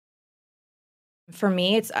For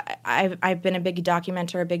me, I've been a big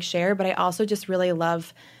documenter, a big share, but I also just really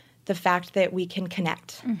love the fact that we can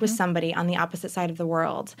connect with somebody on the opposite side of the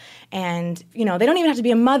world. And, they don't even have to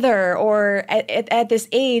be a mother or at this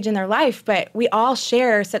age in their life, but we all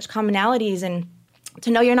share such commonalities, and to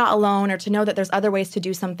know you're not alone, or to know that there's other ways to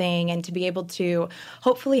do something, and to be able to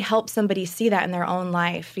hopefully help somebody see that in their own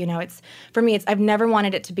life. For me, I've never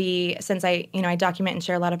wanted it to be, since I document and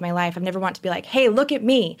share a lot of my life, I've never wanted to be like, hey, look at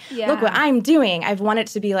me, look what I'm doing. I've wanted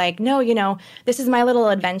to be like, no, this is my little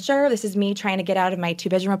adventure. This is me trying to get out of my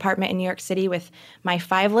 2-bedroom apartment in New York City with my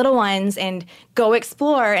 5 little ones and go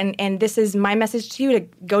explore. And this is my message to you to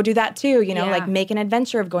go do that too, like make an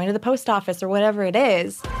adventure of going to the post office or whatever it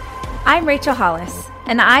is. I'm Rachel Hollis,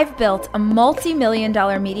 and I've built a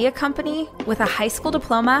multi-million-dollar media company with a high school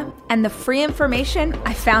diploma and the free information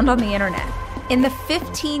I found on the internet. In the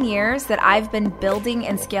 15 years that I've been building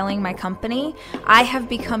and scaling my company, I have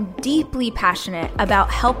become deeply passionate about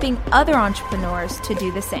helping other entrepreneurs to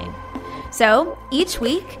do the same. So each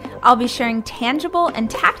week, I'll be sharing tangible and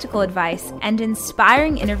tactical advice and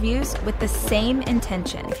inspiring interviews with the same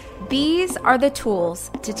intention. These are the tools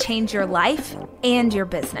to change your life and your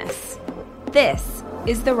business. This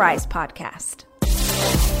is the Rise Podcast.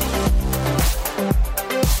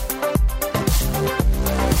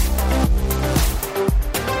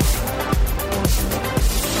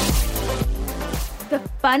 The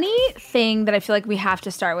funny thing that I feel like we have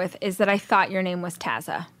to start with is that I thought your name was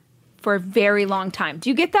Taza for a very long time. Do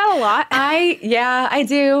you get that a lot? I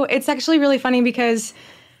do. It's actually really funny because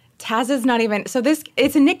Taza's not even,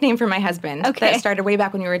 it's a nickname for my husband that started way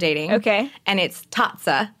back when we were dating. Okay. And it's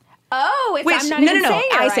Taza. Oh, I'm not even saying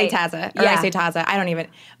it I right. say Taza, or I say Taza. I don't even,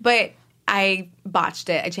 but I botched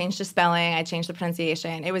it. I changed the spelling. I changed the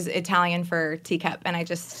pronunciation. It was Italian for teacup, and I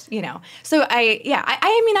just, So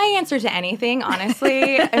I answer to anything,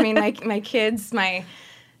 honestly. I mean, my kids,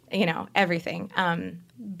 everything.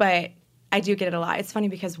 But I do get it a lot. It's funny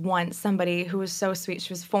because once somebody who was so sweet,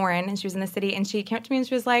 she was foreign and she was in the city, and she came up to me and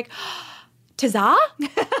she was like, Taza?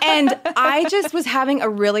 And I just was having a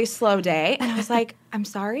really slow day, and I was like, I'm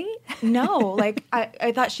sorry? No.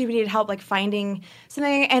 I thought she needed help, finding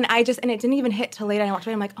something, and it didn't even hit till late. I walked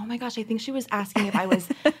away, I'm like, oh my gosh, I think she was asking if I was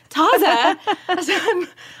Taza.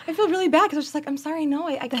 I feel really bad because I was just like, I'm sorry, no,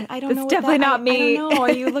 I don't know. That's definitely not me. I don't know.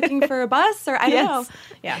 Are you looking for a bus? Or I don't know.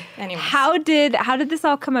 Yeah, anyways. How did this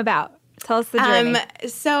all come about? Tell us the journey.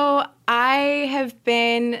 So I have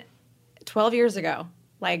been 12 years ago,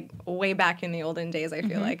 way back in the olden days, I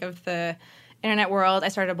feel like, of the internet world. I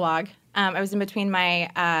started a blog. I was in between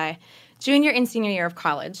my junior and senior year of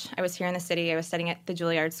college. I was here in the city. I was studying at the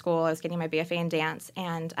Juilliard School. I was getting my BFA in dance,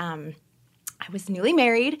 and I was newly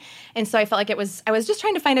married. And so I felt like I was just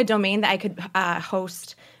trying to find a domain that I could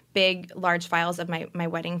host big, large files of my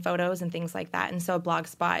wedding photos and things like that. And so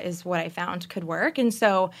Blogspot is what I found could work. And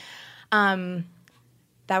so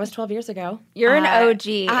that was 12 years ago. You're an OG.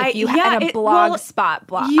 If you had a Blogspot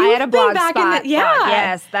blog. I had a Blogspot blog.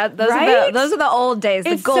 Yes, those are the old days,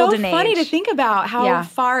 the golden age. It's so funny to think about how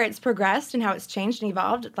far it's progressed and how it's changed and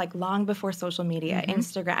evolved, long before social media,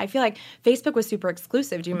 Instagram. I feel like Facebook was super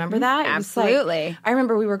exclusive. Do you remember that? Absolutely. I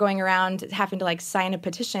remember we were going around having to sign a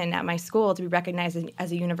petition at my school to be recognized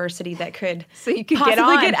as a university that could so you could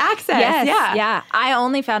possibly get access. Yes, yeah. I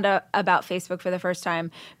only found out about Facebook for the first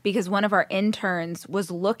time because one of our interns was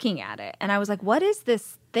looking at it, and I was like, what is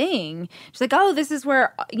this thing? She's like, oh, this is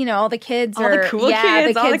where all the kids all the cool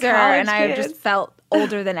kids, the kids are, and kids. I just felt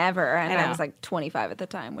older than ever, and I was 25 at the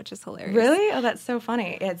time, which is hilarious. Really? Oh, that's so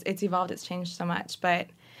funny. It's evolved, it's changed so much. But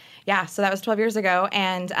yeah, so that was 12 years ago,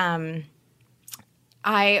 and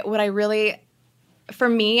for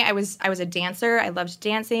me, I was a dancer. I loved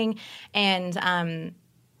dancing, and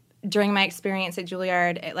during my experience at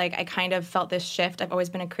Juilliard, I kind of felt this shift. I've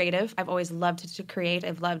always been a creative. I've always loved to create.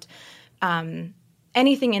 I've loved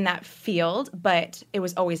anything in that field, but it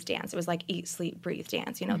was always dance. It was eat, sleep, breathe,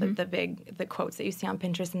 dance, the quotes that you see on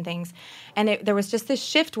Pinterest and things. And there was just this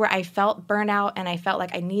shift where I felt burnout, and I felt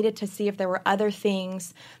like I needed to see if there were other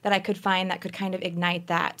things that I could find that could kind of ignite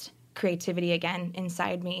that creativity again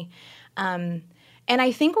inside me. And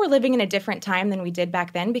I think we're living in a different time than we did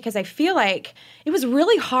back then, because I feel like it was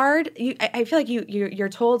really hard. I feel like you're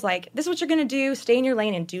told, this is what you're going to do, stay in your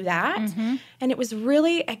lane and do that. And it was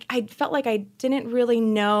really, I felt like I didn't really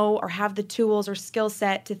know or have the tools or skill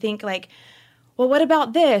set to think well, what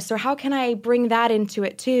about this? Or how can I bring that into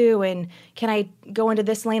it too? And can I go into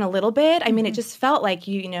this lane a little bit? I mean, it just felt like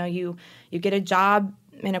you get a job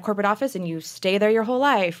in a corporate office and you stay there your whole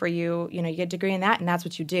life, or you get a degree in that and that's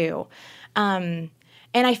what you do.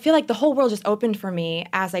 And I feel like the whole world just opened for me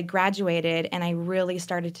as I graduated, and I really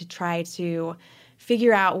started to try to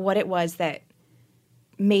figure out what it was that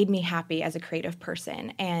made me happy as a creative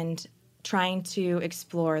person and trying to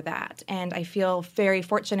explore that. And I feel very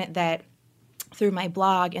fortunate that through my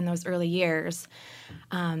blog in those early years,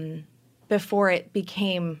 before it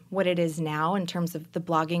became what it is now in terms of the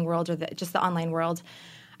blogging world or just the online world,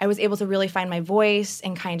 I was able to really find my voice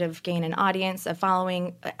and kind of gain an audience, a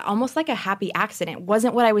following, almost like a happy accident. It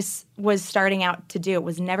wasn't what I was starting out to do. It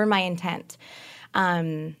was never my intent.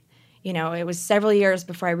 It was several years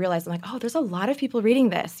before I realized, I'm like, oh, there's a lot of people reading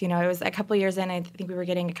this. It was a couple years in, I think we were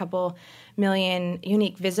getting a couple million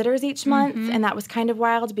unique visitors each month. And that was kind of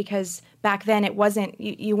wild because back then it wasn't,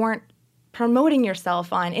 you weren't promoting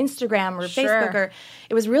yourself on Instagram or Facebook, or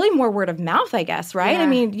it was really more word of mouth, I guess, right? Yeah. I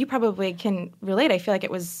mean, you probably can relate. I feel like it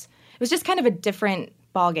was just kind of a different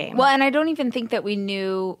ball game. Well, and I don't even think that we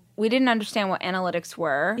didn't understand what analytics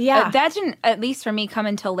were. Yeah. That didn't, at least for me, come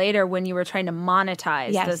until later when you were trying to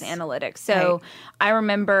monetize those analytics. So I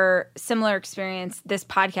remember similar experience. This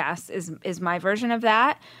podcast is my version of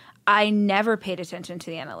that. I never paid attention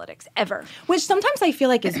to the analytics, ever. Which sometimes I feel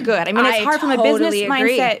like is good. I mean, it's hard from a business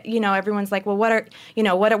mindset. Everyone's like, well, what are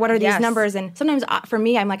these numbers? And sometimes for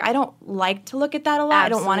me, I'm like, I don't like to look at that a lot. Absolutely. I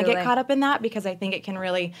don't want to get caught up in that because I think it can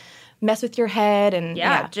really mess with your head. And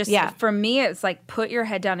for me, it's like put your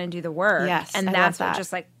head down and do the work. Yes, and I that's love what that.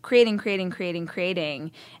 just like creating.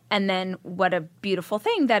 And then what a beautiful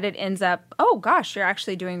thing that it ends up, oh gosh, you're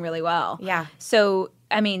actually doing really well. Yeah. So,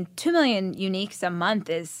 I mean, 2 million uniques a month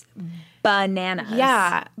is bananas.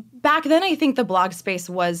 Yeah. Back then, I think the blog space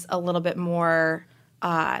was a little bit more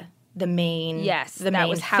the main. Yes, the that main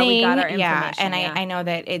was how thing. we got our information. Yeah, and I know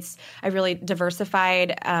that I really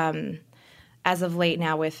diversified as of late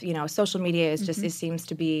now with social media is just it seems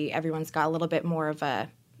to be everyone's got a little bit more of a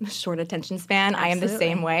short attention span. Absolutely. I am the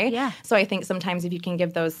same way. Yeah. So I think sometimes if you can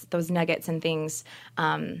give those nuggets and things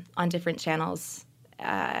on different channels.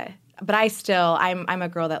 But I'm a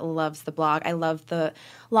girl that loves the blog. I love the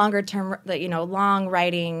longer term, long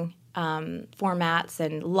writing formats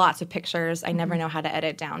and lots of pictures. I never know how to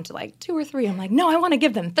edit down to like 2 or 3. I'm like, no, I want to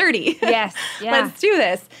give them 30. Yes, yeah. Let's do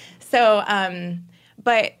this. So,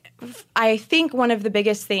 but I think one of the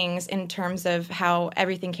biggest things in terms of how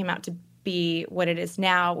everything came out to be what it is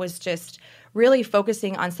now was just really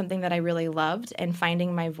focusing on something that I really loved and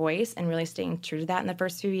finding my voice and really staying true to that in the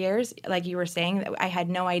first few years. Like you were saying, that I had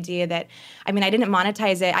no idea that, I mean, I didn't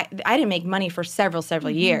monetize it. I didn't make money for several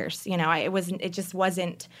years. It just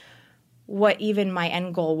wasn't what even my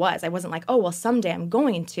end goal was. I wasn't like, oh, well, someday I'm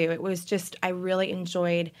going to. It was just I really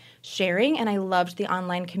enjoyed sharing, and I loved the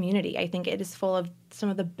online community. I think it is full of some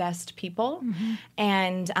of the best people.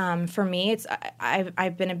 And for me,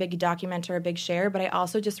 I've been a big documenter, a big sharer, but I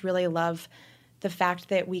also just really love the fact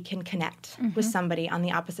that we can connect with somebody on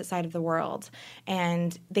the opposite side of the world.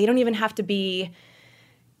 And they don't even have to be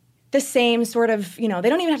the same sort of, they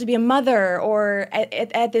don't even have to be a mother or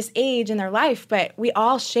at this age in their life, but we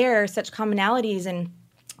all share such commonalities, and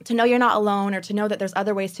to know you're not alone, or to know that there's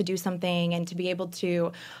other ways to do something, and to be able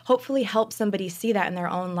to hopefully help somebody see that in their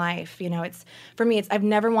own life. It's for me, I've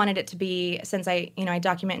never wanted it to be, since I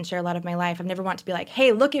document and share a lot of my life, I've never wanted to be like,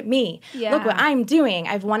 hey, look at me, look what I'm doing.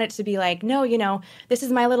 I've wanted to be like, no, this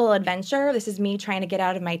is my little adventure. This is me trying to get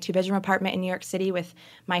out of my 2-bedroom apartment in New York City with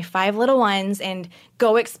my 5 little ones and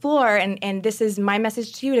go explore. And this is my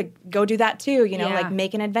message to you to go do that too. Like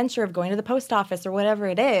make an adventure of going to the post office or whatever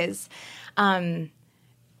it is.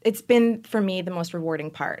 It's been, for me, the most rewarding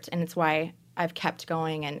part, and it's why I've kept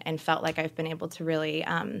going and felt like I've been able to really...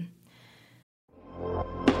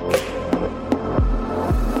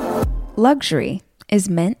 Luxury is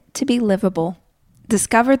meant to be livable.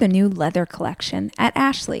 Discover the new leather collection at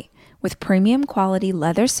Ashley with premium quality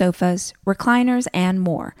leather sofas, recliners, and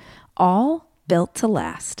more, all built to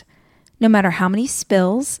last. No matter how many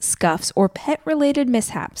spills, scuffs, or pet-related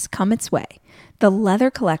mishaps come its way, the leather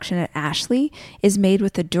collection at Ashley is made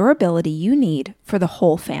with the durability you need for the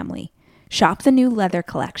whole family. Shop the new leather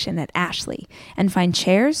collection at Ashley and find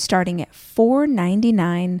chairs starting at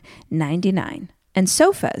 $499.99 and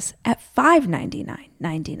sofas at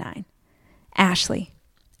 $599.99. Ashley,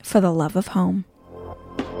 for the love of home.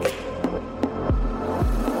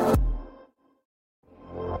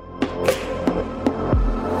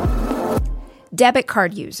 Debit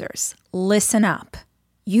card users, listen up.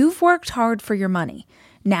 You've worked hard for your money.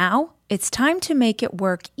 Now it's time to make it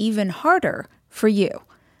work even harder for you.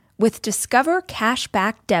 With Discover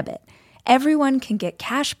Cashback Debit, everyone can get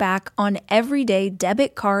cash back on everyday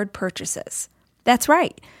debit card purchases. That's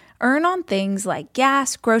right. Earn on things like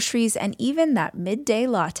gas, groceries, and even that midday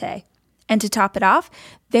latte. And to top it off,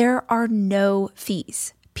 there are no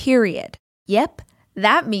fees, period. Yep,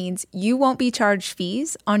 that means you won't be charged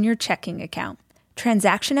fees on your checking account.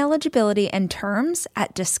 Transaction eligibility and terms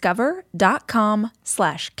at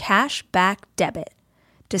discover.com/cashbackdebit.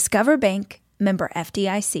 Discover Bank, member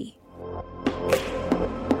FDIC.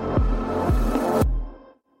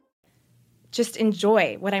 Just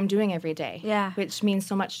enjoy what I'm doing every day, Yeah. which means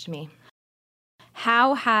so much to me.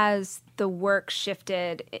 How has the work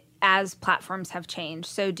shifted as platforms have changed?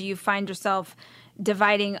 So do you find yourself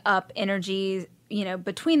dividing up energy,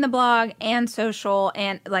 between the blog and social,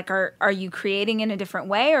 and like, are you creating in a different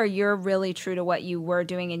way, or you're really true to what you were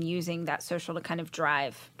doing and using that social to kind of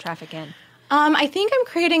drive traffic in? I think I'm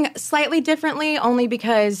creating slightly differently, only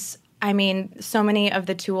because, so many of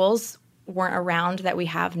the tools weren't around that we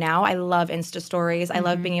have now. I love Insta stories. I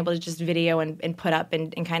love being able to just video and put up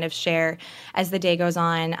and kind of share as the day goes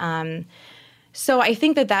on. So I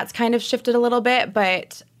think that's kind of shifted a little bit,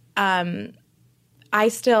 but I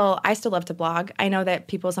still love to blog. I know that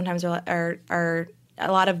people sometimes are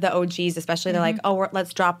a lot of the OGs, especially, they're like, oh,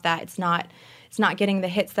 let's drop that. It's not getting the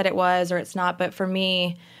hits that it was, or it's not. But for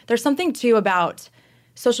me, there's something too about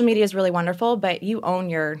social media is really wonderful, but you own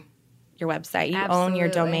your website. You own your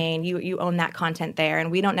domain. You own that content there.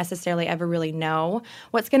 And we don't necessarily ever really know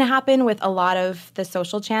what's going to happen with a lot of the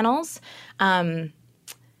social channels.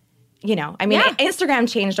 Instagram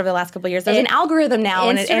changed over the last couple of years. There's an algorithm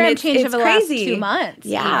now. Instagram changed over the last crazy. 2 months.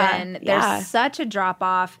 Yeah. Even. There's such a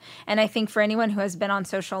drop-off. And I think for anyone who has been on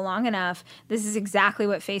social long enough, this is exactly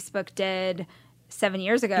what Facebook did 7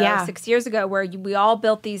 years ago, 6 years ago, where we all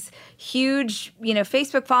built these huge,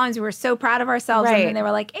 Facebook followings. We were so proud of ourselves. Right. And then they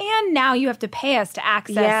were like, and now you have to pay us to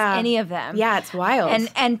access any of them. Yeah, it's wild.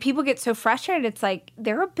 And people get so frustrated. It's like,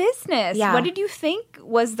 they're a business. Yeah. What did you think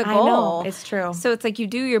was the goal? I know. It's true. So it's like you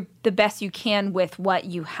do the best you can with what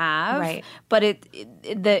you have. Right. But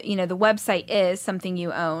the website is something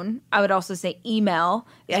you own. I would also say email.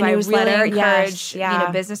 A so newsletter, I really encourage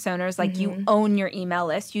yes. business owners, like, you own your email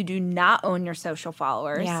list. You do not own your social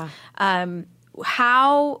followers. Yeah.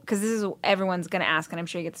 Because this is everyone's going to ask, and I'm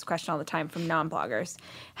sure you get this question all the time from non-bloggers.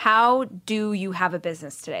 How do you have a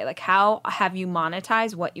business today? Like, how have you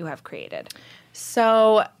monetized what you have created?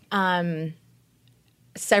 So,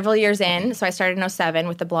 several years in, so I started in 2007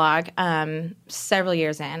 with the blog. Several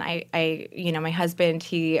years in, my husband,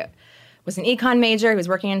 he was an econ major. He was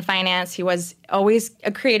working in finance. He was always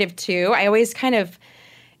a creative too. It's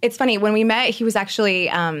funny, when we met, he was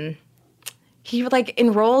actually, he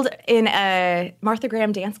enrolled in a Martha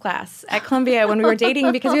Graham dance class at Columbia when we were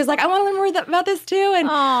dating, because he was like, I want to learn more about this too. And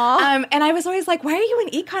and I was always like, why are you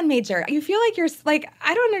an econ major? You feel like you're like,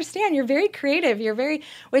 I don't understand. You're very creative.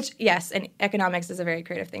 Which, yes, and economics is a very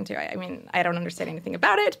creative thing too. I don't understand anything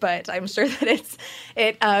about it, but I'm sure that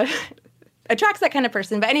it attracts that kind of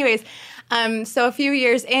person. But anyways, so a few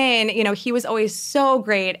years in, he was always so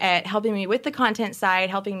great at helping me with the content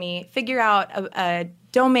side, helping me figure out a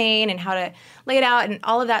domain and how to lay it out and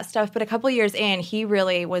all of that stuff. But a couple of years in, he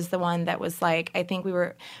really was the one that was like, I think we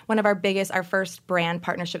were one of our first brand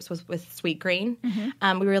partnerships was with Sweet Green.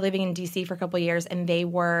 We were living in DC for a couple of years, and they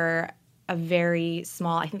were a very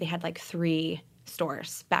small, I think they had 3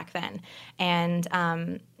 stores back then. And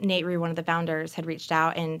Nate Rue, one of the founders, had reached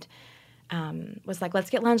out and was like, let's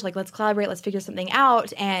get lunch, let's collaborate, let's figure something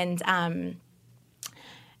out. And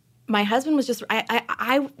my husband was just,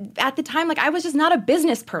 I at the time, I was just not a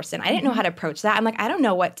business person. I didn't know how to approach that. I'm like, I don't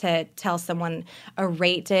know what to tell someone a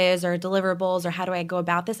rate is or deliverables, or how do I go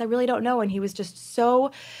about this? I really don't know. And he was just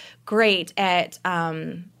so great at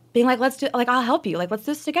being like, let's do, I'll help you. Let's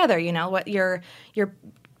do this together. What you're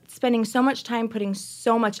spending so much time, putting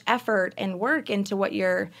so much effort and work into what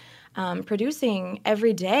you're producing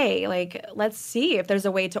every day. Let's see if there's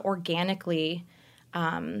a way to organically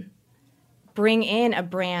bring in a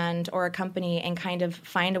brand or a company and kind of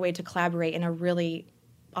find a way to collaborate in a really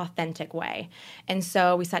authentic way. And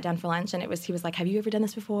so we sat down for lunch, and he was like, have you ever done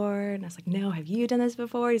this before? And I was like, no. Have you done this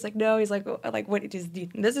before? He's like, no. He's like, what,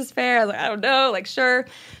 this is fair? I was like, I don't know, sure.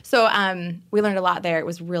 So we learned a lot there. It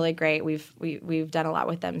was really great. We've done a lot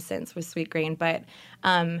with them since with Sweet Green. But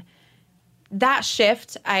that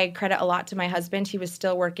shift, I credit a lot to my husband. He was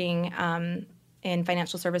still working in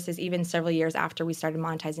financial services even several years after we started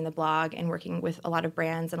monetizing the blog and working with a lot of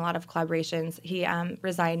brands and a lot of collaborations. He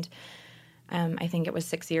resigned, I think it was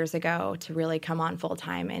 6 years ago, to really come on full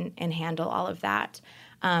time and handle all of that.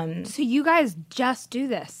 So you guys just do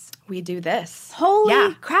this? We do this.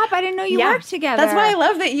 Holy crap, I didn't know you worked together. That's why I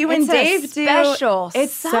love that you and Dave do.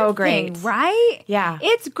 It's so great. Right? Yeah.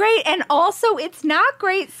 It's great. And also, it's not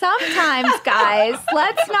great sometimes, guys.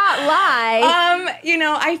 Let's not lie.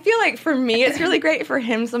 I feel like for me, it's really great. For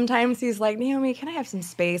him, sometimes he's like, Naomi, can I have some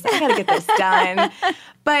space? I got to get this done.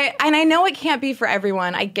 And I know it can't be for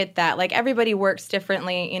everyone. I get that. Like, everybody works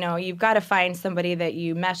differently. You've got to find somebody that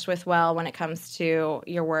you mesh with well when it comes to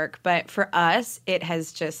your work. But for us, it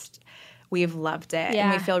has just... We've loved it,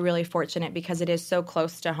 and we feel really fortunate because it is so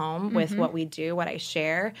close to home with what we do, what I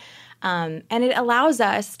share. And it allows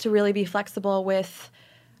us to really be flexible with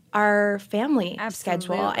our family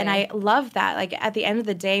schedule. And I love that. Like, at the end of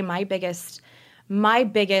the day, my biggest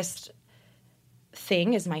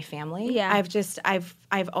thing is my family. Yeah.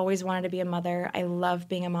 I've always wanted to be a mother. I love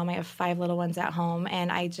being a mom. I have 5 little ones at home,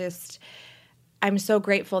 and I'm so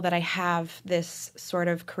grateful that I have this sort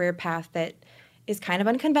of career path that is kind of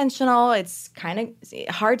unconventional. It's kind of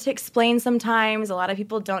hard to explain sometimes. A lot of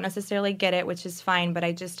people don't necessarily get it, which is fine. But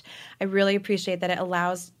I really appreciate that it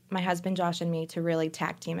allows my husband, Josh, and me to really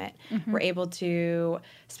tag team it. We're able to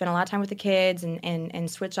spend a lot of time with the kids and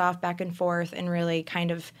switch off back and forth and really kind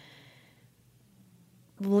of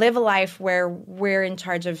live a life where we're in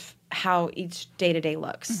charge of how each day-to-day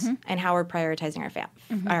looks and how we're prioritizing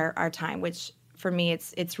our time, which for me,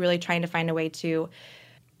 it's really trying to find a way to...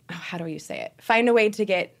 how do you say it? Find a way to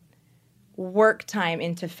get work time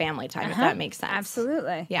into family time, if that makes sense.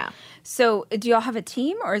 Absolutely. Yeah. So do y'all have a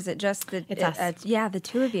team, or is it just It's us. The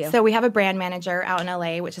two of you? So we have a brand manager out in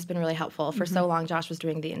LA, which has been really helpful. For so long, Josh was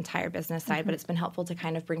doing the entire business side, but it's been helpful to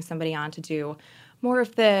kind of bring somebody on to do more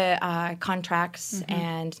of the contracts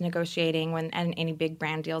and negotiating when any big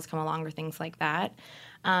brand deals come along or things like that.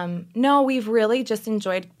 No, we've really just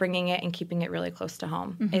enjoyed bringing it and keeping it really close to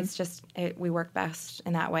home. It's just, we work best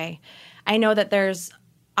in that way. I know that there's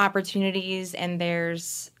opportunities and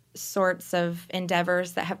there's sorts of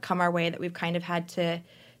endeavors that have come our way that we've kind of had to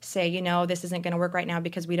say, this isn't going to work right now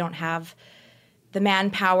because we don't have the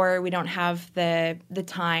manpower, we don't have the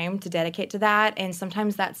time to dedicate to that. And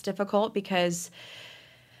sometimes that's difficult because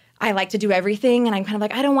I like to do everything, and I'm kind of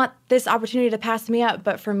like, I don't want this opportunity to pass me up.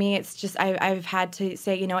 But for me, it's just I've had to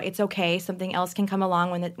say, it's okay. Something else can come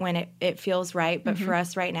along when it feels right. But for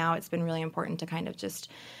us right now, it's been really important to kind of just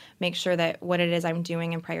make sure that what it is I'm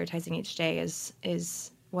doing and prioritizing each day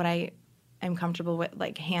is what I am comfortable with,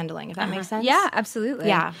 like, handling, if that makes sense. Yeah, absolutely.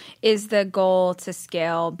 Yeah. Is the goal to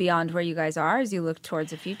scale beyond where you guys are as you look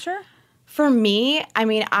towards the future? For me,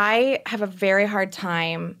 I have a very hard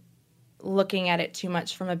time looking at it too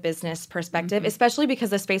much from a business perspective, especially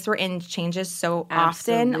because the space we're in changes so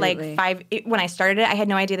often. Like when I started it, I had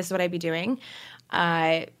no idea this is what I'd be doing.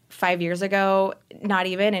 5 years ago, not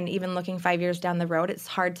even, and even looking 5 years down the road, it's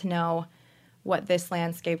hard to know what this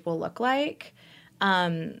landscape will look like.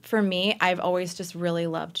 For me, I've always just really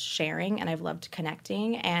loved sharing, and I've loved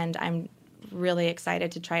connecting, and I'm really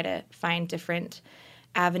excited to try to find different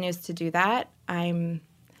avenues to do that. I'm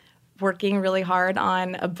working really hard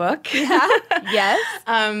on a book. Yes.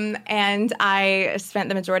 And I spent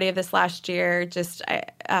the majority of this last year just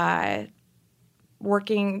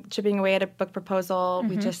chipping away at a book proposal.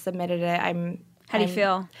 We just submitted it. How do you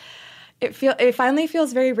feel? It finally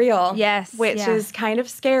feels very real. Yes. Which is kind of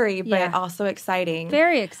scary, but also exciting.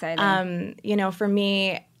 Very exciting. For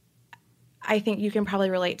me, I think you can probably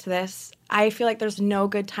relate to this. I feel like there's no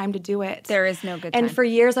good time to do it. There is no good time. And for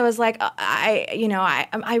years I was like,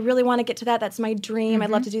 I really want to get to that. That's my dream. I'd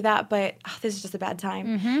love to do that, but this is just a bad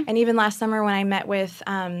time. And even last summer when I met with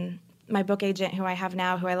my book agent, who I have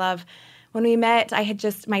now, who I love, when we met, I had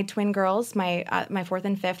just, my twin girls, my 4th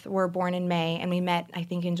and 5th, were born in May, and we met, I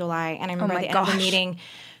think, in July. And I remember at the end of the meeting,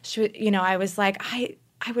 I was like,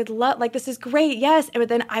 I would love, like, this is great, yes. But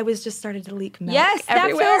then I was just started to leak milk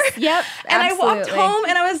everywhere. Yep, and I walked home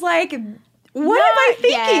and I was like, what am I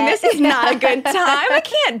thinking? This is not a good time. I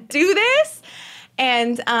can't do this.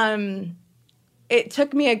 And it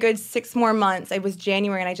took me a good 6 more months. It was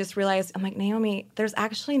January, and I just realized, I'm like, Naomi, there's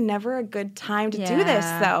actually never a good time to do this,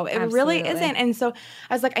 though. It really isn't. And so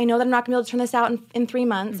I was like, I know that I'm not going to be able to turn this out in 3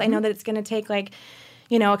 months. I know that it's going to take, like,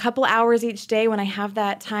 a couple hours each day when I have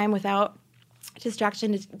that time without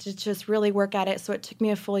distraction to just really work at it. So it took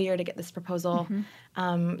me a full year to get this proposal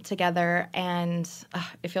together, and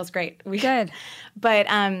it feels great. Good. But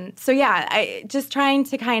I just trying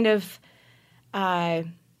to kind of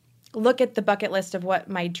look at the bucket list of what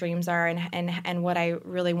my dreams are and what I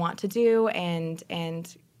really want to do,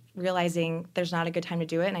 and realizing there's not a good time to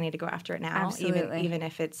do it, and I need to go after it now. Absolutely. Even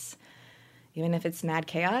if it's mad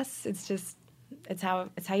chaos. It's just it's how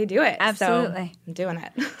you do it. Absolutely. So I'm doing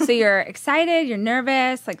it. So you're excited, you're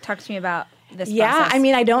nervous. Like, talk to me about this process. I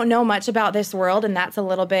mean, I don't know much about this world, and that's a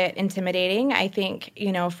little bit intimidating. I think,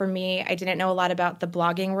 for me, I didn't know a lot about the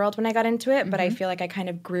blogging world when I got into it, but I feel like I kind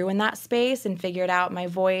of grew in that space and figured out my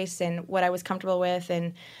voice and what I was comfortable with.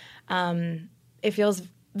 And it feels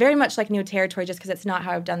very much like new territory just because it's not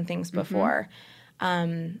how I've done things before.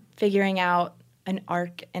 Figuring out an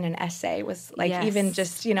arc in an essay was like even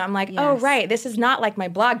just, I'm like, oh, right, this is not like my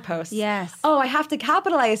blog post. Yes. Oh, I have to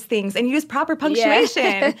capitalize things and use proper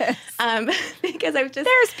punctuation. Because I've just...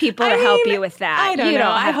 There's people to help you with that. I don't know.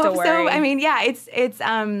 I hope to worry. so. I mean, you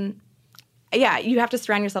have to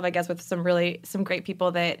surround yourself, I guess, with some great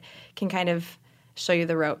people that can kind of show you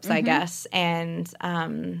the ropes, I guess, and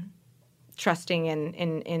trusting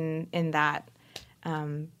in that.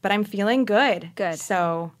 But I'm feeling good. Good.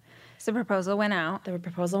 So the proposal went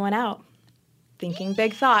out. Thinking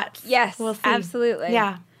big thoughts. Yes, we'll see. Absolutely.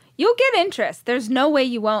 Yeah. You'll get interest. There's no way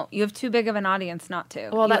you won't. You have too big of an audience not to.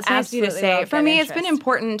 Well, that's nice of you to say. For me, it's been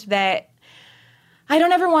important that I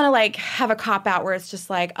don't ever want to have a cop-out where it's just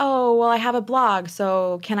like, oh, well, I have a blog,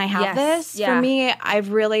 so can I have this? Yeah. For me,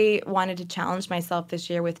 I've really wanted to challenge myself this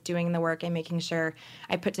year with doing the work and making sure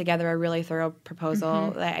I put together a really thorough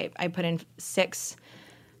proposal. I put in 6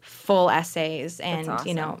 full essays and, That's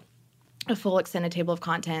awesome. A full extended table of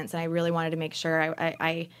contents, and I really wanted to make sure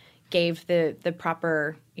I gave the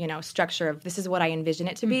proper, structure of this is what I envision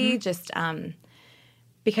it to be, just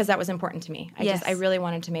because that was important to me. I really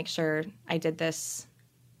wanted to make sure I did this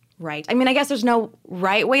right. I mean, I guess there's no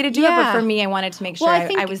right way to do it, but for me, I wanted to make sure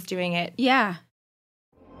I was doing it. Yeah.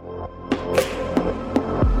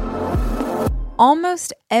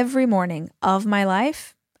 Almost every morning of my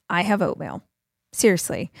life, I have oatmeal.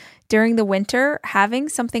 Seriously, during the winter, having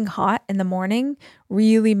something hot in the morning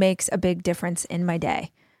really makes a big difference in my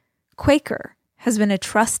day. Quaker has been a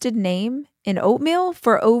trusted name in oatmeal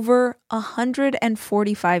for over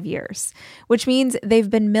 145 years, which means they've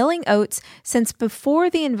been milling oats since before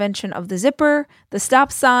the invention of the zipper, the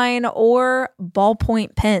stop sign, or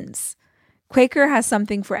ballpoint pens. Quaker has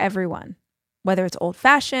something for everyone, whether it's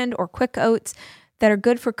old-fashioned or quick oats that are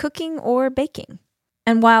good for cooking or baking.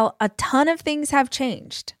 And while a ton of things have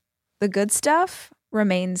changed, the good stuff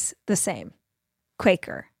remains the same.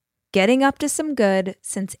 Quaker, getting up to some good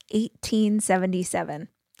since 1877.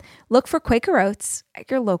 Look for Quaker Oats at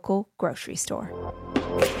your local grocery store.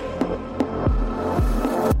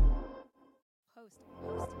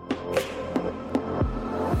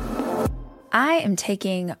 I am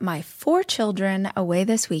taking my 4 children away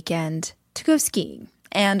this weekend to go skiing.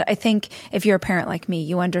 And I think if you're a parent like me,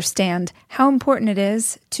 you understand how important it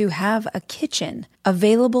is to have a kitchen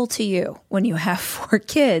available to you when you have 4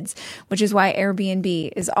 kids, which is why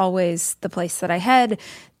Airbnb is always the place that I head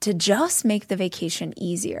to just make the vacation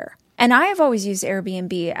easier. And I have always used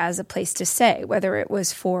Airbnb as a place to stay, whether it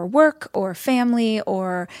was for work or family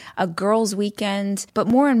or a girls' weekend. But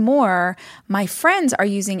more and more, my friends are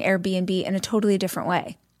using Airbnb in a totally different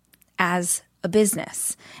way, as a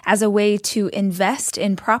business, as a way to invest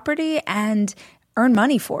in property and earn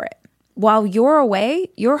money for it. While you're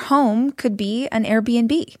away, your home could be an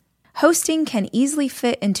Airbnb. Hosting can easily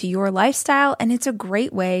fit into your lifestyle, and it's a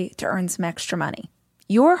great way to earn some extra money.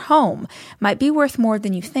 Your home might be worth more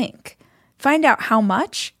than you think. Find out how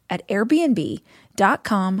much at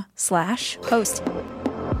airbnb.com/host.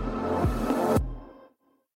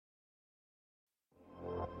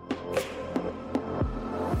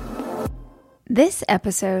 This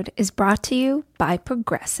episode is brought to you by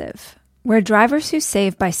Progressive, where drivers who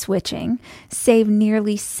save by switching save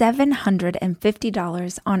nearly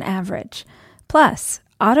 $750 on average. Plus,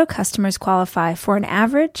 auto customers qualify for an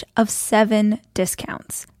average of 7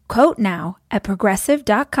 discounts. Quote now at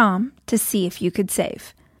progressive.com to see if you could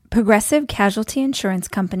save. Progressive Casualty Insurance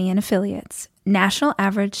Company and Affiliates. National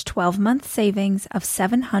average 12-month savings of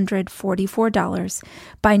 $744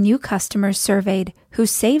 by new customers surveyed who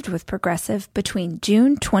saved with Progressive between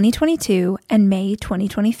June 2022 and May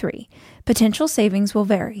 2023. Potential savings will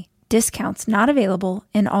vary. Discounts not available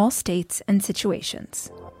in all states and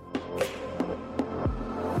situations.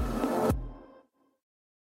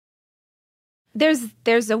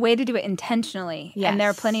 There's a way to do it intentionally, yes. And there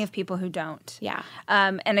are plenty of people who don't. Yeah.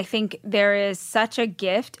 And I think there is such a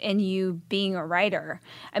gift in you being a writer.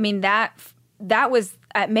 I mean, that was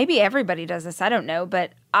maybe everybody does this. I don't know,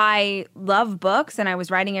 but I love books, and I was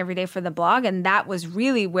writing every day for the blog, and that was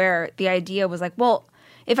really where the idea was like, well,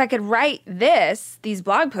 if I could write these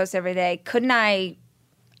blog posts every day, couldn't I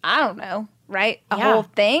don't know, write a whole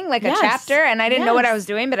thing, like a chapter, and I didn't know what I was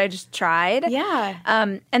doing, but I just tried. Yeah.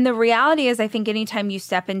 And the reality is, I think anytime you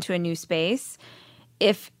step into a new space,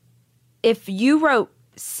 if you wrote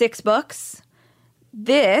 6 books,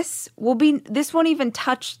 this won't even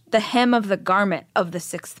touch the hem of the garment of the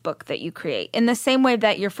 6th book that you create. In the same way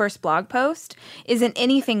that your first blog post isn't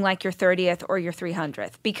anything like your 30th or your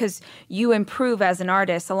 300th, because you improve as an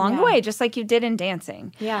artist along the way, just like you did in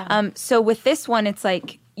dancing. Yeah. So with this one, it's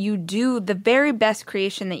like you do the very best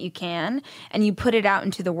creation that you can, and you put it out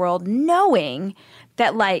into the world knowing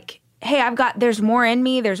that, like, hey, there's more in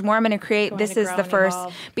me. There's more I'm going to create. This is the first.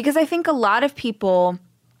 Evolve. Because I think a lot of people,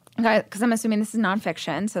 because I'm assuming this is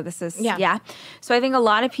nonfiction, so this is, So I think a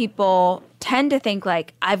lot of people tend to think,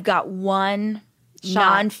 like, I've got one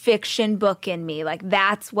nonfiction book in me. Like,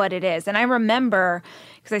 that's what it is. And I remember,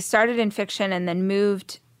 because I started in fiction and then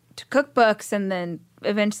moved to cookbooks and then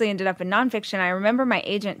eventually ended up in nonfiction, I remember my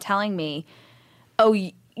agent telling me, oh,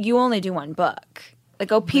 you only do one book.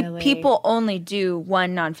 Like, really? People only do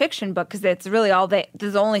one nonfiction book because it's really this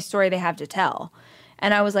is the only story they have to tell.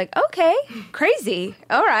 And I was like, okay, crazy.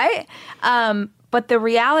 All right. But the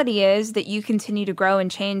reality is that you continue to grow and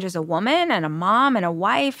change as a woman and a mom and a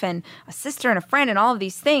wife and a sister and a friend and all of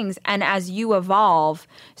these things. And as you evolve,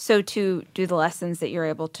 so too do the lessons that you're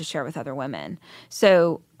able to share with other women.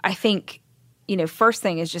 So I think, first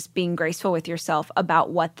thing is just being graceful with yourself about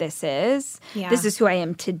what this is. Yeah. This is who I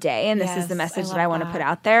am today, and this is the message that I want to put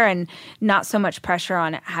out there, and not so much pressure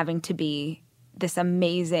on it having to be this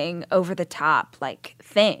amazing, over-the-top, like,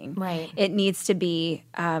 thing. Right. It needs to be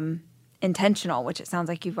intentional, which it sounds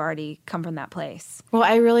like you've already come from that place. Well,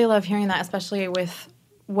 I really love hearing that, especially with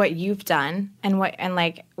what you've done and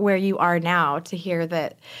like where you are now, to hear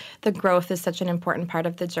that the growth is such an important part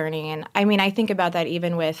of the journey. And I mean, I think about that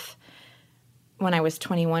even with when I was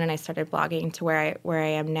 21 and I started blogging to where I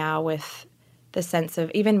am now, with the sense of,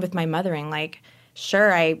 even with my mothering, like,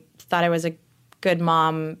 sure, I thought I was a good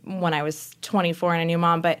mom when I was 24 and a new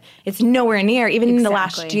mom, but it's nowhere near, even in the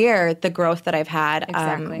last year, the growth that I've had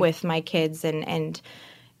with my kids and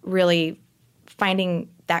really finding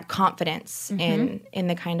that confidence in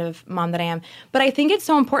the kind of mom that I am. But I think it's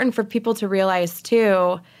so important for people to realize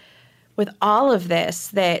too, with all of this,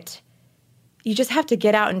 that you just have to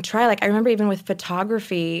get out and try. Like, I remember even with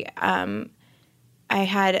photography, I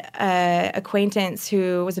had an acquaintance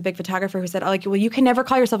who was a big photographer who said, well, you can never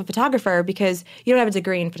call yourself a photographer because you don't have a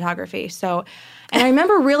degree in photography. So, and I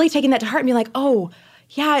remember really taking that to heart and being like, oh,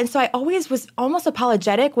 yeah. And so I always was almost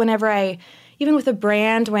apologetic whenever even with a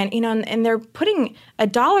brand, when, and they're putting a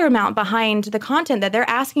dollar amount behind the content that they're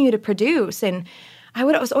asking you to produce. And I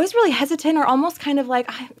was always really hesitant, or almost kind of like,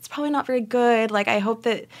 it's probably not very good. Like, I hope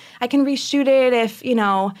that I can reshoot it if,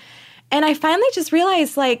 And I finally just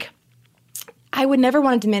realized, like, I would never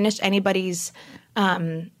want to diminish anybody's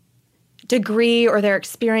degree or their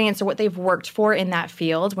experience or what they've worked for in that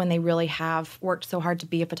field when they really have worked so hard to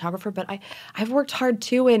be a photographer. But I've worked hard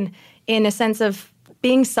too in a sense of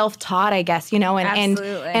being self-taught, I guess, and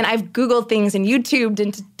I've Googled things and YouTubed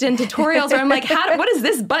and done tutorials where I'm like, what does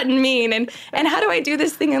this button mean? And how do I do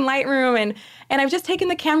this thing in Lightroom? And I've just taken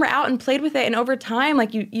the camera out and played with it. And over time,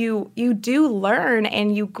 like, you do learn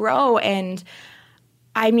and you grow. And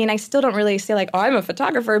I mean, I still don't really say, like, oh, I'm a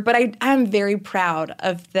photographer, but I'm very proud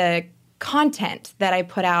of the content that I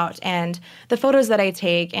put out and the photos that I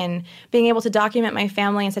take, and being able to document my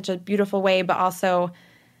family in such a beautiful way, but also,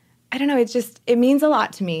 I don't know, it means a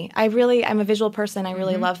lot to me. I'm a visual person. I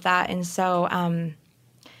really love that. And so,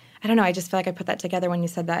 I don't know, I just feel like I put that together when you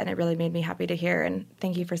said that, and it really made me happy to hear. And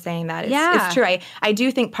thank you for saying that. It's true. I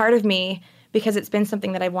do think part of me, because it's been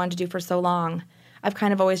something that I've wanted to do for so long, I've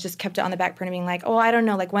kind of always just kept it on the back burner, being like, oh, I don't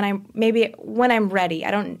know, like, when I'm ready.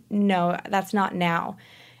 I don't know. That's not now.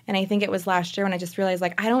 And I think it was last year when I just realized,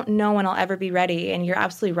 like, I don't know when I'll ever be ready. And you're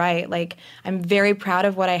absolutely right. Like, I'm very proud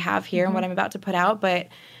of what I have here and what I'm about to put out, but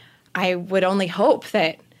I would only hope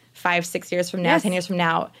that 5-6 years from now, 10 years from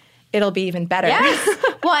now, it'll be even better. Yes.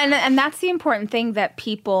 Well, and that's the important thing that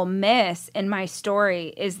people miss in my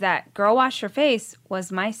story, is that Girl Wash Your Face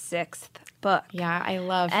was my 6th book. Yeah, I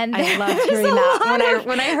loved hearing that.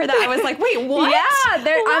 When I heard that, I was like, wait, what?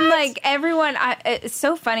 Yeah, I'm like, everyone, it's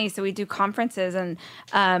so funny. So we do conferences, and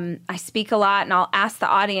I speak a lot, and I'll ask the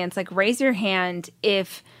audience, like, raise your hand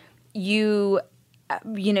if you're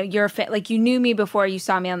a fan, like, you knew me before you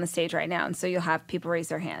saw me on the stage right now. And so you'll have people raise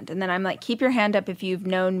their hand. And then I'm like, keep your hand up if you've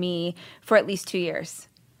known me for at least 2 years.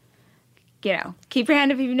 Keep your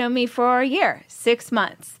hand up if you've known me for a year, 6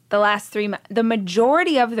 months, the last 3 months. The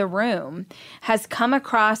majority of the room has come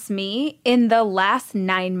across me in the last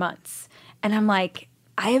 9 months. And I'm like,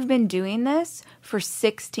 I have been doing this for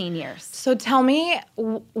 16 years. So tell me,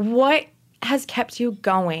 what has kept you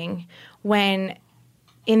going when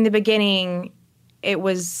in the beginning it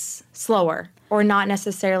was slower or not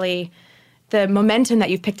necessarily the momentum that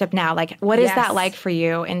you've picked up now? Like, what is that like for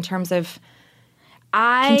you in terms of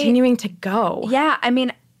continuing to go? Yeah, I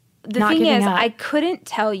mean, the Not thing is, giving up. I couldn't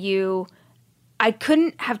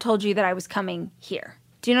have told you that I was coming here.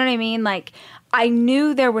 Do you know what I mean? Like, I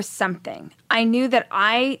knew there was something. I knew that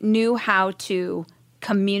I knew how to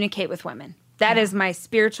communicate with women. That is my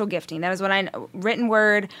spiritual gifting. That is what I know. Written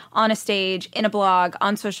word, on a stage, in a blog,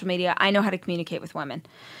 on social media. I know how to communicate with women.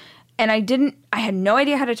 And I had no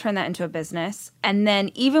idea how to turn that into a business. And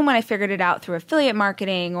then even when I figured it out through affiliate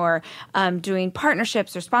marketing or doing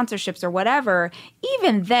partnerships or sponsorships or whatever,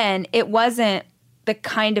 even then it wasn't the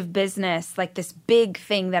kind of business, like this big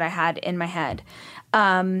thing that I had in my head.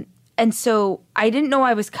 And so I didn't know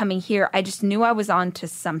I was coming here. I just knew I was on to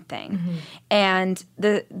something. Mm-hmm. And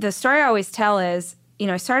the story I always tell is,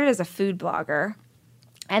 I started as a food blogger.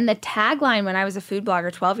 And the tagline when I was a food blogger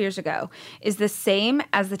 12 years ago is the same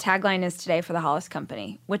as the tagline is today for the Hollis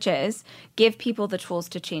Company, which is give people the tools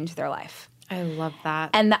to change their life. I love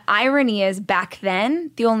that. And the irony is back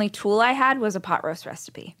then, the only tool I had was a pot roast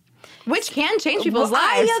recipe. Which can change people's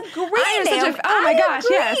lives. I agree. Oh my gosh,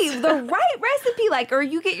 yes. The right recipe, like, or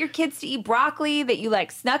you get your kids to eat broccoli that you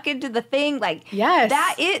like snuck into the thing, like, yes,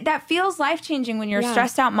 that feels life changing when you're a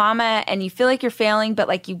stressed out mama and you feel like you're failing, but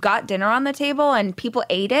like you got dinner on the table and people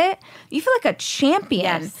ate it. You feel like a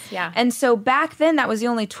champion. Yes, yeah. And so back then, that was the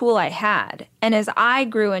only tool I had. And as I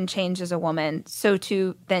grew and changed as a woman, so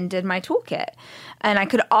too then did my toolkit, and I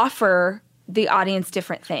could offer the audience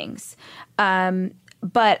different things.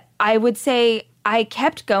 But I would say I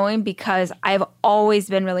kept going because I've always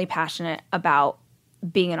been really passionate about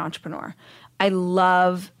being an entrepreneur. I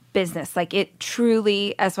love business. Like, it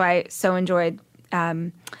truly, that's why I so enjoyed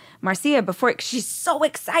Marcia before. She's so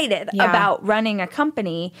excited about running a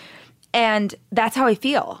company. And that's how I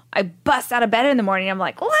feel. I bust out of bed in the morning. I'm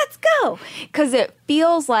like, let's go. Because it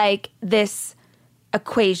feels like this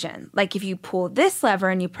equation. Like, if you pull this lever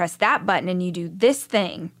and you press that button and you do this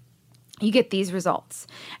thing, you get these results.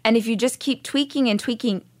 And if you just keep tweaking and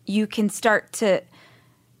tweaking, you can it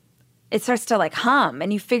starts to like hum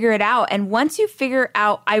and you figure it out. And once you figure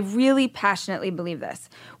out, I really passionately believe this,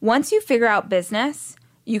 once you figure out business,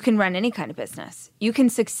 you can run any kind of business. You can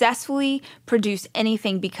successfully produce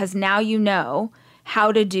anything because now you know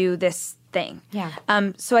how to do this thing. Yeah.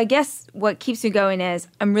 So I guess what keeps me going is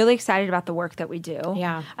I'm really excited about the work that we do.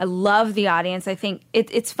 Yeah. I love the audience. I think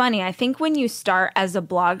it's funny. I think when you start as a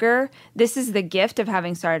blogger, this is the gift of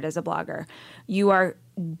having started as a blogger. You are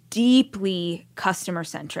deeply customer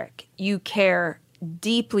centric. You care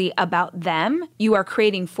deeply about them. You are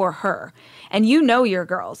creating for her. And you know your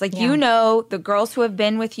girls. Like, you know the girls who have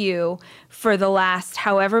been with you for the last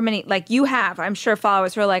however many, like you have, I'm sure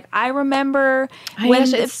followers who are like, I remember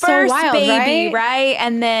when the first so wild, baby, right?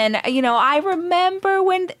 And then, I remember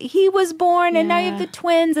when he was born and now you have the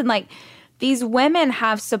twins. And like, these women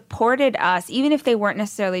have supported us, even if they weren't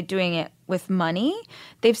necessarily doing it with money.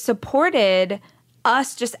 They've supported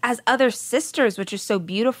us just as other sisters, which is so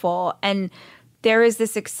beautiful. And there is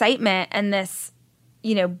this excitement and this,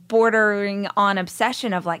 bordering on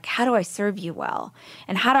obsession of like, how do I serve you well?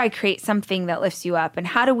 And how do I create something that lifts you up? And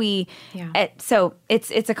how do we, so it's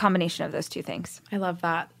a combination of those two things. I love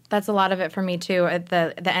that. That's a lot of it for me too.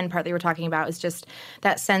 The end part that you were talking about is just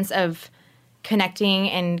that sense of connecting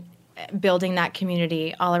and building that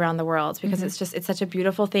community all around the world, because it's such a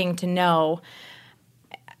beautiful thing to know,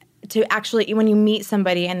 to actually, when you meet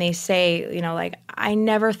somebody and they say, like, I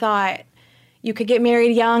never thought you could get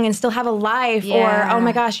married young and still have a life, or, oh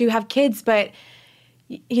my gosh, you have kids, but,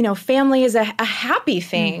 family is a happy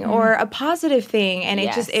thing or a positive thing. And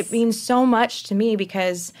it means so much to me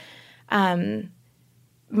because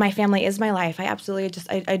my family is my life. I absolutely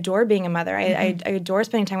I adore being a mother. I adore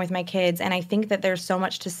spending time with my kids. And I think that there's so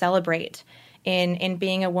much to celebrate in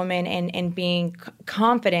being a woman and being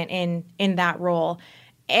confident in that role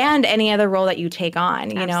and any other role that you take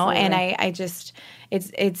on, you know? And I just...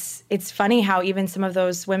 It's funny how even some of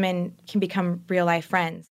those women can become real life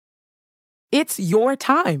friends. It's your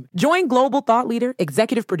time. Join global thought leader,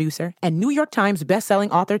 executive producer, and New York Times bestselling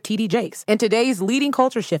author T.D. Jakes and today's leading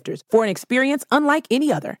culture shifters for an experience unlike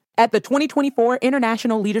any other. At the 2024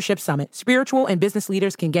 International Leadership Summit, spiritual and business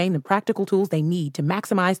leaders can gain the practical tools they need to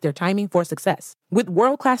maximize their timing for success. With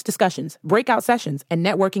world-class discussions, breakout sessions, and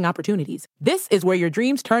networking opportunities, this is where your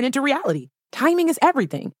dreams turn into reality. Timing is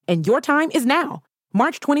everything, and your time is now.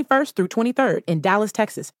 March 21st through 23rd in Dallas,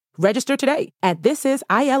 Texas. Register today at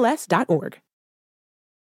thisisils.org.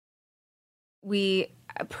 We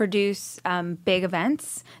produce big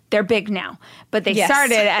events. They're big now, but they Yes.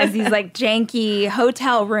 started as these like janky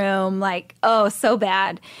hotel room, like, oh, so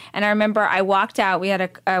bad. And I remember I walked out. We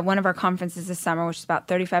had one of our conferences this summer, which is about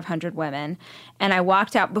 3,500 women. And I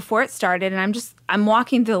walked out before it started, and I'm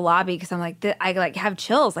walking through the lobby because I'm like, I like have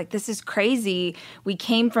chills. Like, this is crazy. We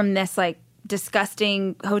came from this like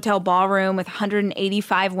disgusting hotel ballroom with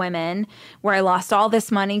 185 women where I lost all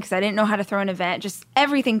this money because I didn't know how to throw an event. Just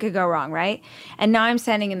everything could go wrong, right? And now I'm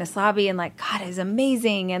standing in this lobby and like, God, it's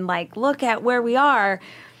amazing. And like, look at where we are.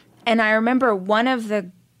 And I remember one of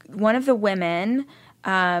the women,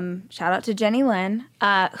 shout out to Jenny Lynn,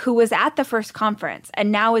 who was at the first conference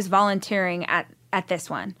and now is volunteering at this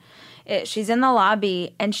one. She's in the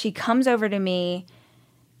lobby and she comes over to me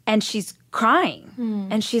and she's crying.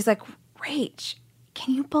 And she's like, Rach,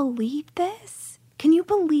 can you believe this? Can you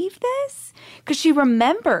believe this? Because she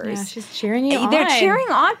remembers. Yeah, she's cheering you on. They're cheering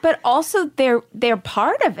on, but also they're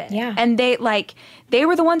part of it. Yeah. And they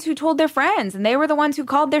were the ones who told their friends, and they were the ones who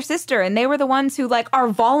called their sister, and they were the ones who like are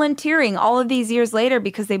volunteering all of these years later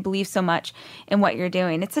because they believe so much in what you're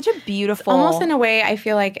doing. It's such a beautiful. Almost in a way, I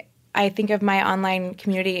feel like I think of my online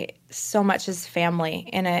community so much as family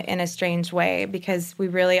in a strange way, because we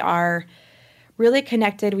really are really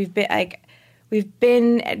connected. We've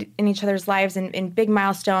been in each other's lives in big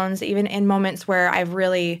milestones, even in moments where I've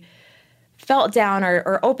really felt down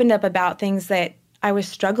or opened up about things that I was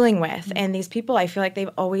struggling with. Mm-hmm. And these people, I feel like they've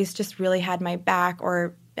always just really had my back,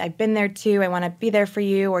 or I've been there too. I want to be there for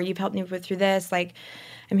you, or you've helped me through this. Like,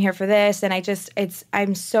 I'm here for this. And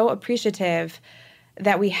I'm so appreciative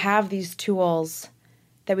that we have these tools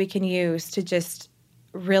that we can use to just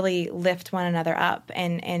really lift one another up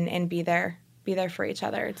and be there for each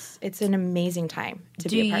other. It's an amazing time to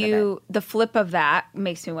be a part of it. The flip of that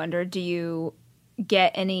makes me wonder, do you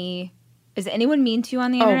get is anyone mean to you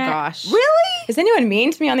on the internet? Oh gosh. Really? Is anyone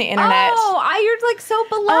mean to me on the internet? Oh, you're like so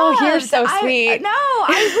beloved. Oh, you're so sweet.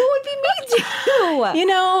 Who would be mean to you? You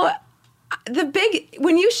know,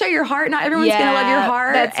 when you share your heart, not everyone's going to love your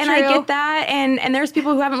heart. That's and true. I get that. And there's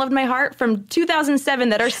people who haven't loved my heart from 2007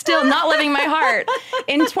 that are still not loving my heart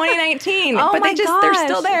in 2019. Oh, but they're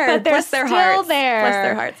still there. But they're Bless their still hearts. there. Bless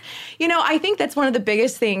their hearts. You know, I think that's one of the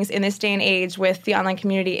biggest things in this day and age with the online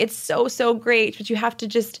community. It's so, so great, but you have to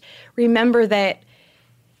just remember that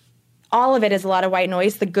all of it is a lot of white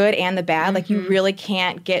noise, the good and the bad. Mm-hmm. Like, you really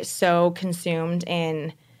can't get so consumed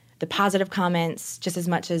in the positive comments just as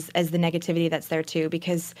much as the negativity that's there too,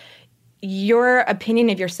 because your opinion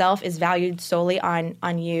of yourself is valued solely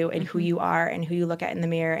on you and who you are and who you look at in the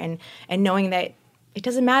mirror, and knowing that it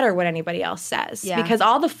doesn't matter what anybody else says, because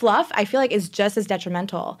all the fluff, I feel like, is just as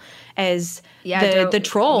detrimental as the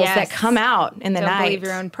trolls that come out in the night. Don't believe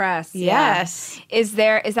your own press. Yes. Yeah.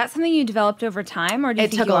 Is that something you developed over time, or do you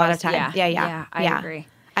think it took a lot of time? Yeah. I agree.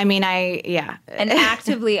 I mean, and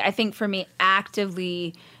I think for me,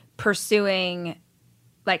 actively pursuing,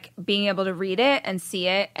 like, being able to read it and see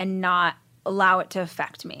it and not allow it to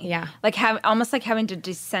affect me. Yeah. Like, almost like having to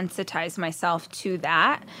desensitize myself to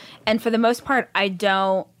that. And for the most part, I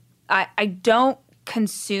don't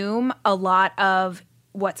consume a lot of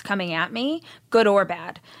what's coming at me, good or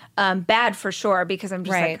bad. Bad for sure, because I'm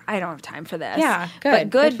just like, I don't have time for this. Yeah, good. But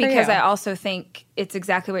good because you. I also think it's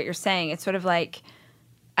exactly what you're saying. It's sort of like,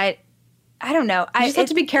 I don't know. You just have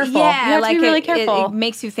to be careful. Yeah, you have to be really careful. It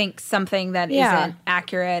makes you think something that isn't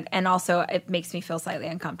accurate, and also it makes me feel slightly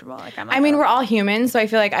uncomfortable. Like, we're all humans, so I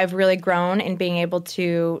feel like I've really grown in being able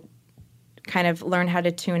to kind of learn how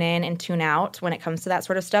to tune in and tune out when it comes to that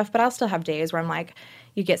sort of stuff. But I'll still have days where I'm like,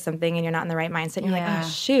 you get something and you're not in the right mindset. And you're like, oh,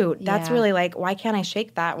 shoot, that's really like, why can't I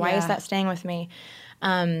shake that? Why is that staying with me?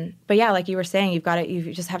 But yeah, like you were saying,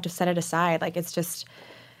 you just have to set it aside. Like, it's just...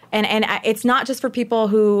 And it's not just for people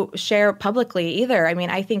who share publicly either. I mean,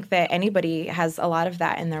 I think that anybody has a lot of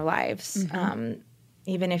that in their lives,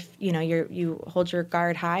 even if you hold your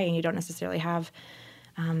guard high and you don't necessarily have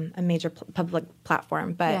a major public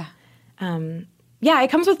platform. But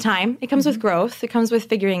it comes with time. It comes with growth. It comes with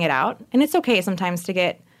figuring it out. And it's okay sometimes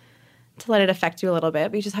to let it affect you a little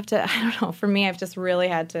bit. But you just have to. I don't know. For me, I've just really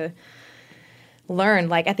had to learn,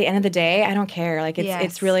 like, at the end of the day, I don't care. Like,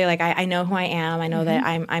 it's really like, I know who I am. I know that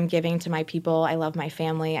I'm giving to my people. I love my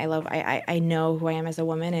family. I know who I am as a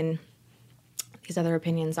woman, and these other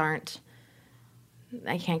opinions aren't,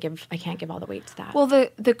 I can't give all the weight to that. Well,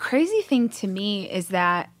 the crazy thing to me is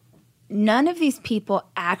that none of these people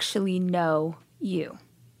actually know you.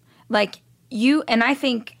 Like, you, and I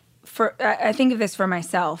think of this for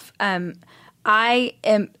myself.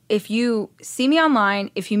 if you see me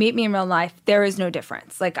online, if you meet me in real life, there is no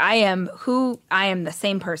difference. Like I am the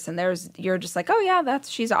same person. You're just like, oh yeah,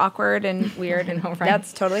 she's awkward and weird and right?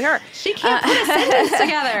 That's totally her. She can't put a sentence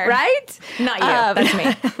together. Right? Not you, that's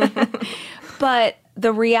me. But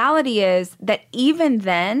the reality is that even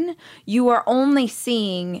then, you are only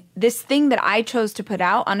seeing this thing that I chose to put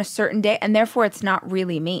out on a certain day, and therefore it's not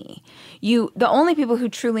really me. The only people who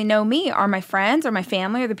truly know me are my friends or my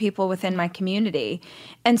family or the people within my community.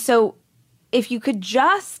 And so if you could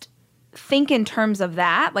just think in terms of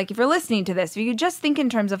that, like if you're listening to this, if you could just think in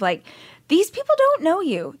terms of like, these people don't know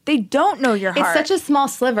you. They don't know your heart. It's such a small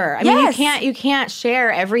sliver. I mean, you can't share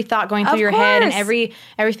every thought going through your head and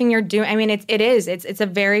everything you're doing. I mean, it's a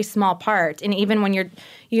very small part. And even when you're,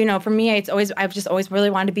 for me, I've just always really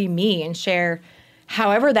wanted to be me and share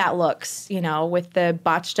however that looks, with the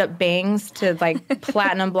botched up bangs to like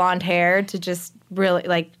platinum blonde hair to just really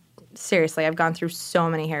like, seriously, I've gone through so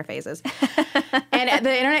many hair phases. And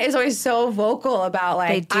the internet is always so vocal about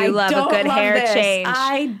like, they do love a good hair change.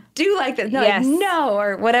 I do like this. No, yes. like, no,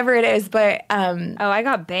 or whatever it is. But I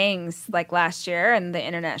got bangs like last year and the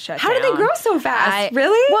internet shut down. How did they grow so fast?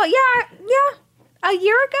 Really? Well, yeah. A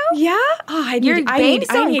year ago? Yeah. Oh, I need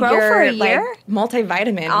grow for a year? Like,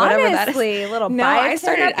 multivitamin, honestly, whatever that is. A little no, I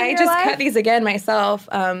just cut these again myself.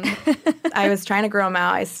 I was trying to grow them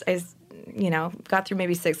out. I got through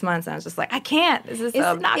maybe 6 months and I was just like, I can't. This is so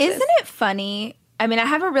obnoxious. Isn't it funny? I mean,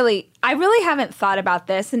 I really haven't thought about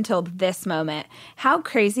this until this moment. How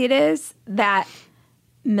crazy it is that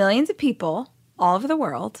millions of people all over the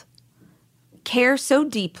world care so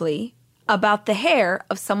deeply about the hair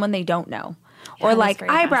of someone they don't know. Yeah, or like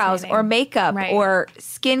eyebrows or makeup or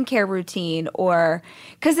skincare routine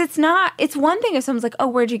because it's one thing if someone's like, oh,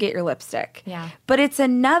 where'd you get your lipstick? Yeah. But it's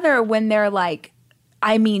another when they're like,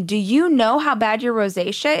 I mean, do you know how bad your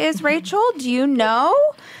rosacea is, Rachel? Do you know?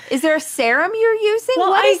 Is there a serum you're using? Well,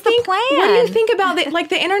 what is the plan? When you think about it, like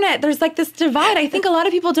the internet, there's like this divide. I think a lot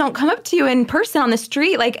of people don't come up to you in person on the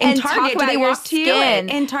street, like in Target. Do they walk to you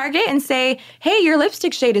in Target and say, "Hey, your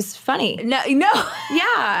lipstick shade is funny"? No.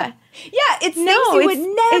 Yeah. Yeah, it's things you would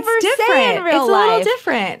never say in real life. It's a little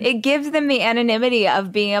different. It gives them the anonymity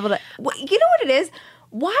of being able to. Well, you know what it is?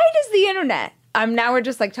 Why does the internet? Now we're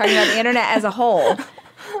just like talking about the internet as a whole.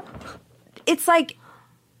 It's like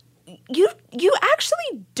you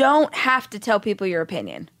actually don't have to tell people your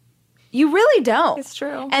opinion. You really don't. It's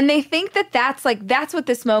true. And they think that's what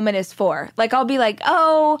this moment is for. Like I'll be like,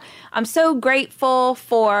 oh, I'm so grateful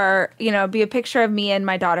for, be a picture of me and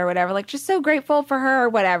my daughter or whatever. Like just so grateful for her or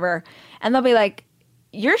whatever. And they'll be like,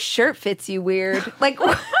 your shirt fits you weird. Like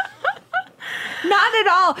not at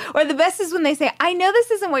all. Or the best is when they say, I know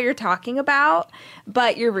this isn't what you're talking about,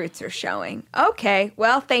 but your roots are showing. Okay,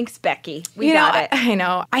 well, thanks, Becky. We got it. I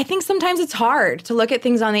know. I think sometimes it's hard to look at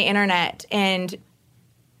things on the internet. And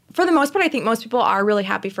for the most part, I think most people are really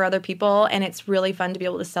happy for other people. And it's really fun to be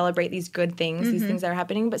able to celebrate these good things, these things that are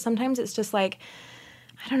happening. But sometimes it's just like,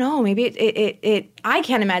 I don't know, maybe it I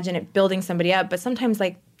can't imagine it building somebody up. But sometimes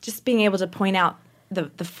like just being able to point out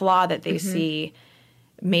the flaw that they see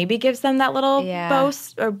maybe gives them that little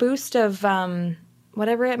boost of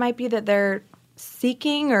whatever it might be that they're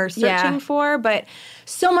seeking or searching for. But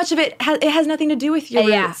so much of it has nothing to do with your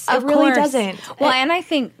roots. It really doesn't. Well, and I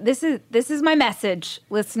think this is my message,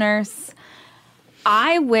 listeners.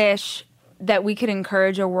 I wish that we could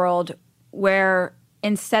encourage a world where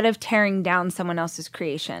instead of tearing down someone else's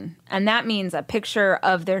creation, and that means a picture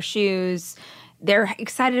of their shoes, they're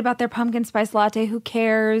excited about their pumpkin spice latte. Who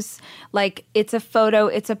cares? Like it's a photo,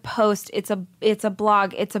 it's a post, it's a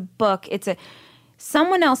blog, it's a book,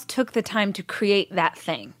 someone else took the time to create that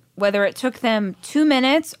thing. Whether it took them 2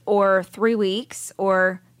 minutes or 3 weeks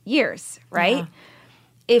or years, right?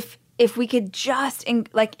 Yeah. If we could just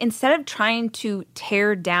instead of trying to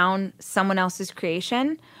tear down someone else's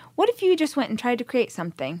creation, what if you just went and tried to create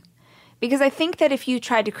something? Because I think that if you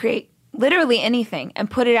tried to create literally anything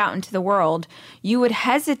and put it out into the world, you would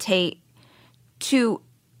hesitate to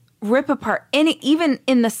rip apart even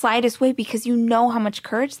in the slightest way because you know how much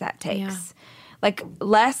courage that takes. Yeah. Like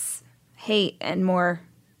less hate and more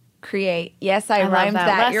create. Yes, I rhymed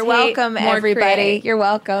that. You're welcome, everybody. Create. You're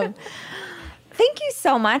welcome. Thank you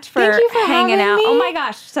so much for hanging out. Me. Oh my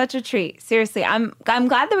gosh, such a treat. Seriously, I'm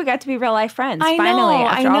glad that we got to be real life friends. Finally,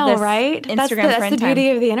 after all this right? Instagram that's the beauty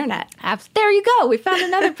of the internet. There you go. We found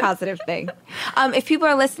another positive thing. If people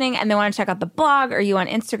are listening and they want to check out the blog or you on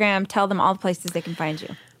Instagram, tell them all the places they can find you.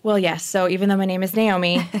 Well, yes. So even though my name is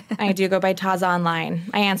Naomi, I do go by Taza online.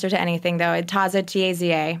 I answer to anything, though. Taza,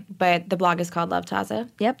 Taza. But the blog is called Love Taza.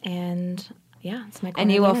 Yep. And Yeah, it's my corner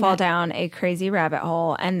And you of the will fall internet. down a crazy rabbit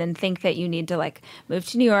hole and then think that you need to like move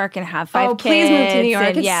to New York and have 5 kids. Please move to New York.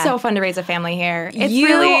 And, It's so fun to raise a family here. It's you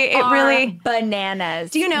really, it are really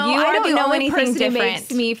bananas. Do you know? You I are don't the know only anything person different. Who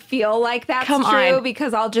makes me feel like that's Come true on.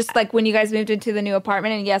 because I'll just like when you guys moved into the new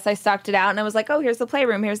apartment and yes, I sucked it out and I was like, oh, here's the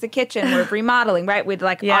playroom, here's the kitchen, we're remodeling, right? We'd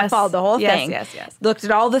like I Yes. followed the whole Yes, thing. yes. Looked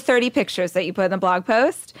at all the 30 pictures that you put in the blog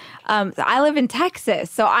post. So I live in Texas,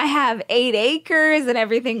 so I have 8 acres and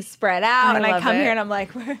everything's spread out. And I love come it. here and I'm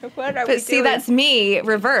like, what are we But see, doing? that's me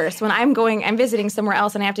reverse. When I'm visiting somewhere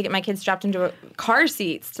else and I have to get my kids strapped into car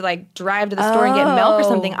seats to like drive to the store and get milk or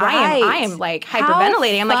something. right. I am like How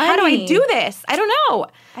hyperventilating. I'm like, how do I funny. do this? I don't know.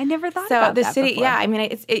 I never thought So about the that city, before. yeah. I mean,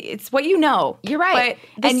 it's what you know. You're right.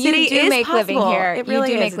 But the and city you do is make living possible. here. It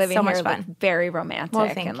really you do is. make living it's so here much fun. look very romantic. Well,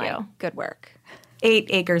 thank and you. like good work. 8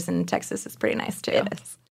 acres in Texas is pretty nice too. It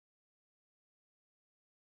is.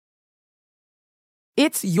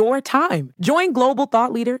 It's your time. Join global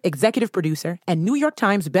thought leader, executive producer, and New York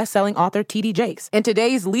Times bestselling author T.D. Jakes and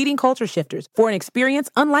today's leading culture shifters for an experience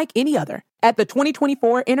unlike any other. At the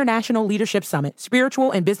 2024 International Leadership Summit, spiritual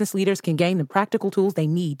and business leaders can gain the practical tools they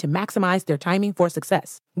need to maximize their timing for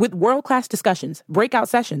success. With world-class discussions, breakout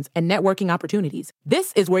sessions, and networking opportunities,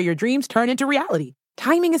 this is where your dreams turn into reality.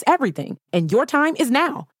 Timing is everything, and your time is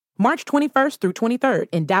now. March 21st through 23rd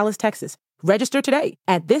in Dallas, Texas. Register today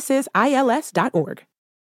at thisisils.org.